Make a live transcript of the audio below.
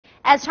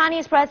As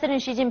Chinese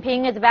President Xi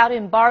Jinping is about to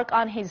embark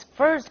on his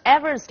first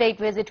ever state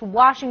visit to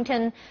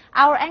Washington,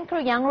 our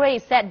anchor Yang Rui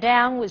sat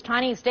down with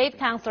Chinese State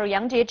Councilor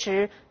Yang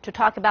Jiechi to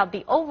talk about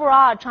the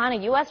overall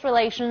China-U.S.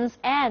 relations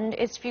and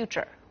its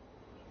future.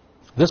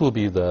 This will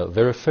be the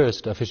very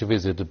first official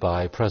visit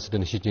by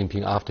President Xi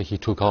Jinping after he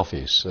took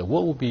office.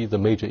 What will be the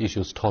major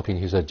issues topping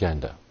his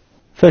agenda?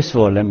 First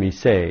of all, let me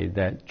say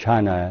that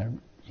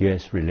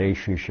China-U.S.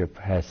 relationship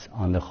has,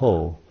 on the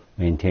whole,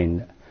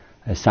 maintained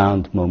a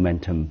sound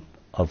momentum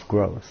of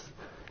growth.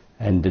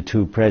 And the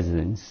two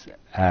presidents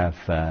have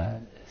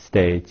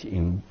stayed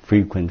in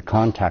frequent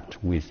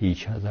contact with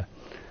each other,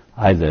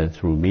 either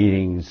through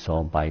meetings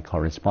or by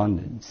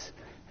correspondence.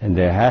 And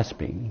there has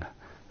been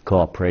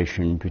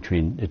cooperation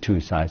between the two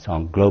sides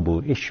on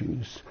global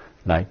issues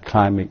like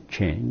climate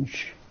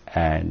change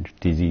and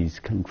disease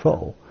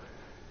control.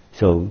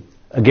 So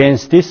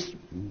against this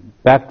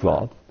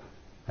backdrop,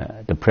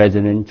 the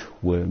President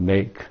will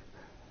make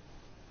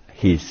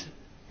his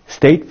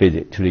state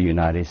visit to the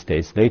United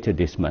States later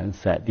this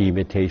month at the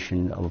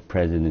invitation of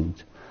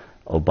President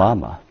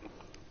Obama.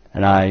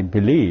 And I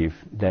believe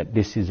that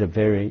this is a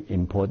very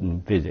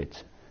important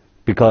visit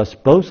because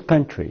both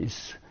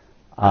countries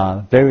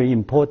are very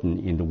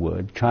important in the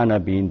world, China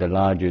being the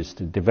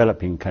largest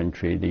developing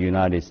country, the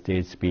United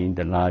States being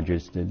the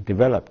largest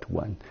developed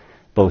one.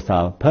 Both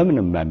are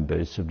permanent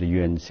members of the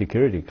UN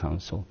Security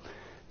Council.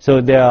 So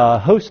there are a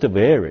host of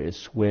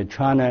areas where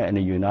China and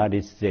the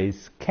United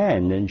States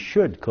can and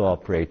should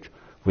cooperate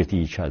with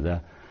each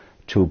other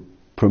to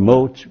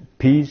promote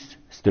peace,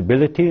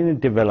 stability and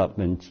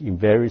development in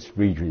various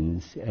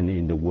regions and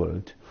in the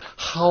world.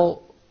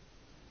 How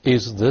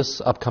is this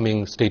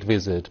upcoming state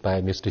visit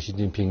by Mr. Xi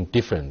Jinping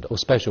different or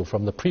special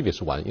from the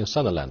previous one in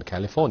Sunderland,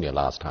 California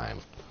last time?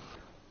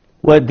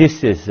 Well,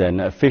 this is an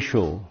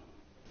official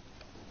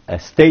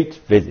state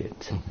visit.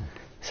 Mm-hmm.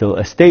 So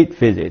a state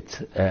visit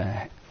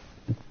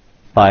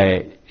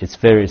by its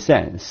very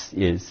sense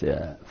is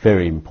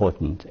very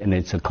important, and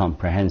it's a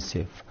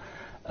comprehensive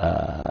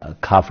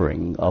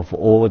covering of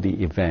all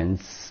the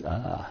events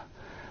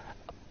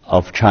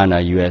of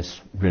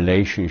China-U.S.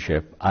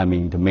 relationship, I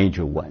mean the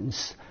major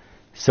ones.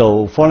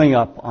 So following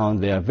up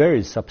on their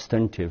very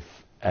substantive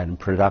and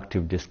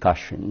productive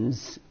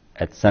discussions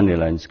at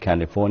Sunderland,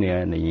 California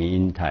and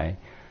in Intai,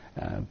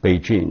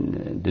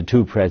 Beijing, the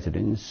two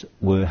presidents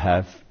will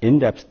have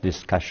in-depth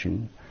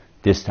discussion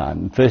this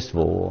time. First of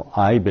all,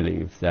 I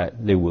believe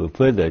that they will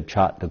further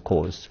chart the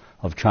course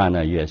of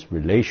China-U.S.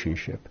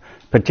 relationship,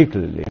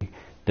 particularly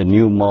the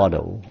new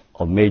model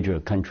of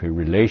major country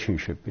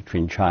relationship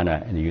between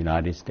China and the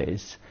United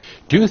States.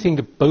 Do you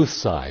think both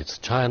sides,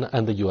 China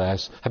and the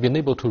U.S., have been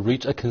able to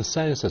reach a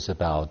consensus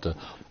about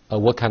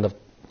what kind of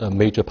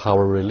major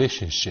power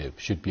relationship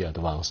should be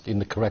advanced in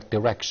the correct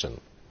direction?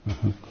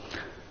 Mm-hmm.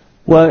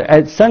 Well,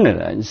 at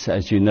Sunderland,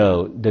 as you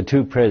know, the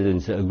two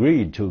presidents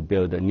agreed to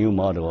build a new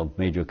model of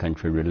major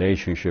country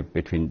relationship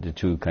between the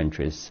two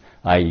countries,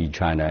 i.e.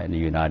 China and the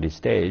United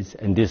States,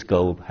 and this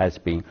goal has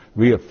been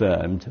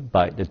reaffirmed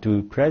by the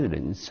two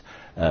presidents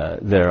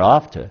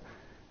thereafter.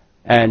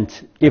 And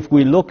if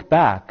we look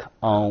back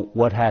on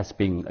what has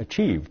been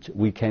achieved,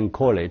 we can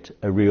call it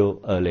a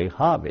real early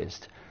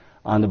harvest.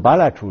 On the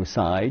bilateral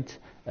side,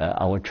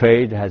 our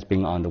trade has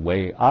been on the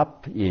way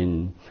up.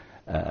 In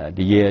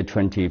the year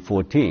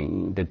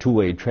 2014, the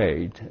two-way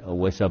trade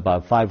was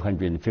about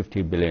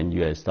 $550 billion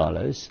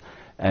US,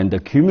 and the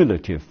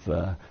cumulative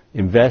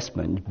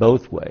investment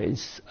both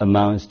ways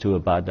amounts to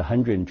about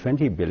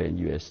 $120 billion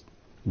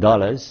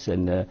US,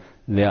 and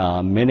there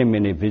are many,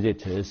 many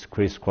visitors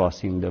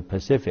crisscrossing the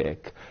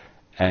Pacific,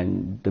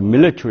 and the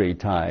military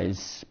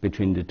ties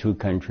between the two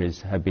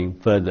countries have been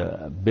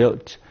further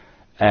built,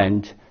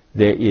 and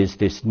there is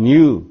this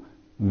new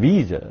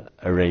visa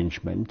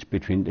arrangement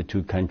between the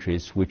two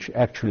countries which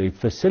actually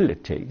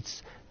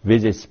facilitates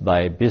visits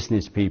by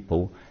business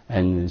people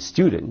and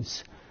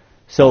students.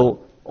 So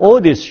all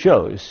this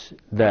shows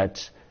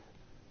that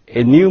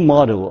a new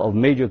model of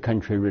major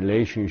country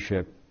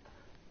relationship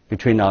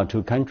between our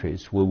two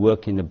countries will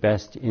work in the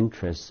best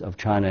interests of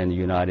China and the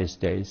United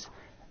States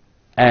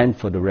and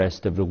for the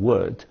rest of the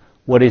world.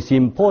 What is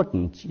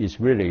important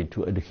is really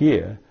to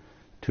adhere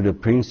to the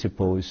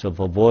principles of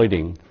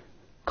avoiding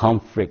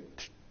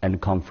conflict and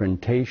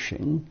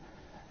confrontation,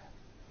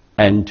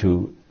 and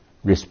to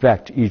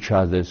respect each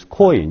other's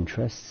core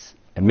interests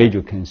and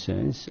major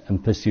concerns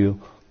and pursue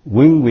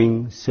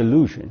win-win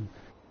solution.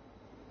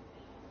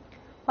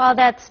 Well,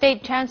 that's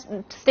State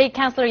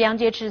Councilor Yang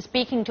Jiechi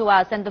speaking to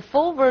us, and the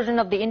full version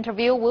of the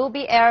interview will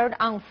be aired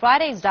on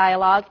Friday's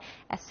Dialogue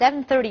at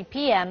 7:30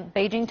 p.m.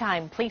 Beijing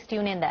time. Please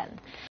tune in then.